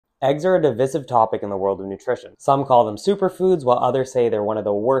Eggs are a divisive topic in the world of nutrition. Some call them superfoods, while others say they're one of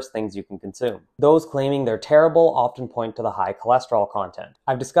the worst things you can consume. Those claiming they're terrible often point to the high cholesterol content.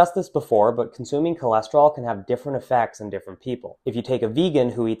 I've discussed this before, but consuming cholesterol can have different effects in different people. If you take a vegan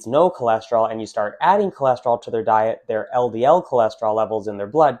who eats no cholesterol and you start adding cholesterol to their diet, their LDL cholesterol levels in their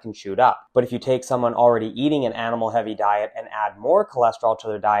blood can shoot up. But if you take someone already eating an animal-heavy diet and add more cholesterol to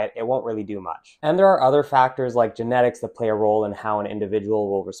their diet, it won't really do much. And there are other factors like genetics that play a role in how an individual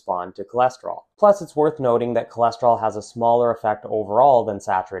will respond to cholesterol. Plus, it's worth noting that cholesterol has a smaller effect overall than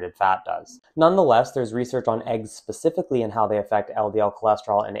saturated fat does. Nonetheless, there's research on eggs specifically and how they affect LDL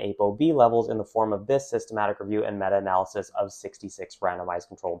cholesterol and ApoB levels in the form of this systematic review and meta-analysis of 66 randomized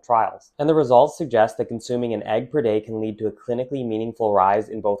controlled trials. And the results suggest that consuming an egg per day can lead to a clinically meaningful rise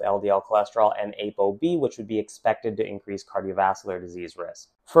in both LDL cholesterol and ApoB, which would be expected to increase cardiovascular disease risk.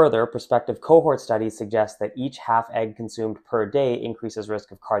 Further, prospective cohort studies suggest that each half egg consumed per day increases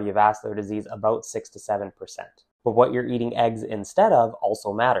risk of cardiovascular disease about 6 to 7%. But what you're eating eggs instead of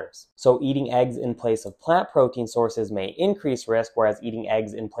also matters. So eating eggs in place of plant protein sources may increase risk, whereas eating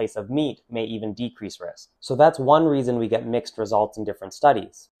eggs in place of meat may even decrease risk. So that's one reason we get mixed results in different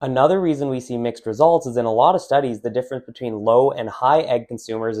studies. Another reason we see mixed results is in a lot of studies, the difference between low and high egg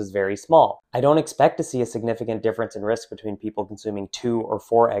consumers is very small. I don't expect to see a significant difference in risk between people consuming 2 or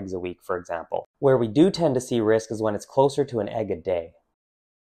 4 eggs a week, for example. Where we do tend to see risk is when it's closer to an egg a day.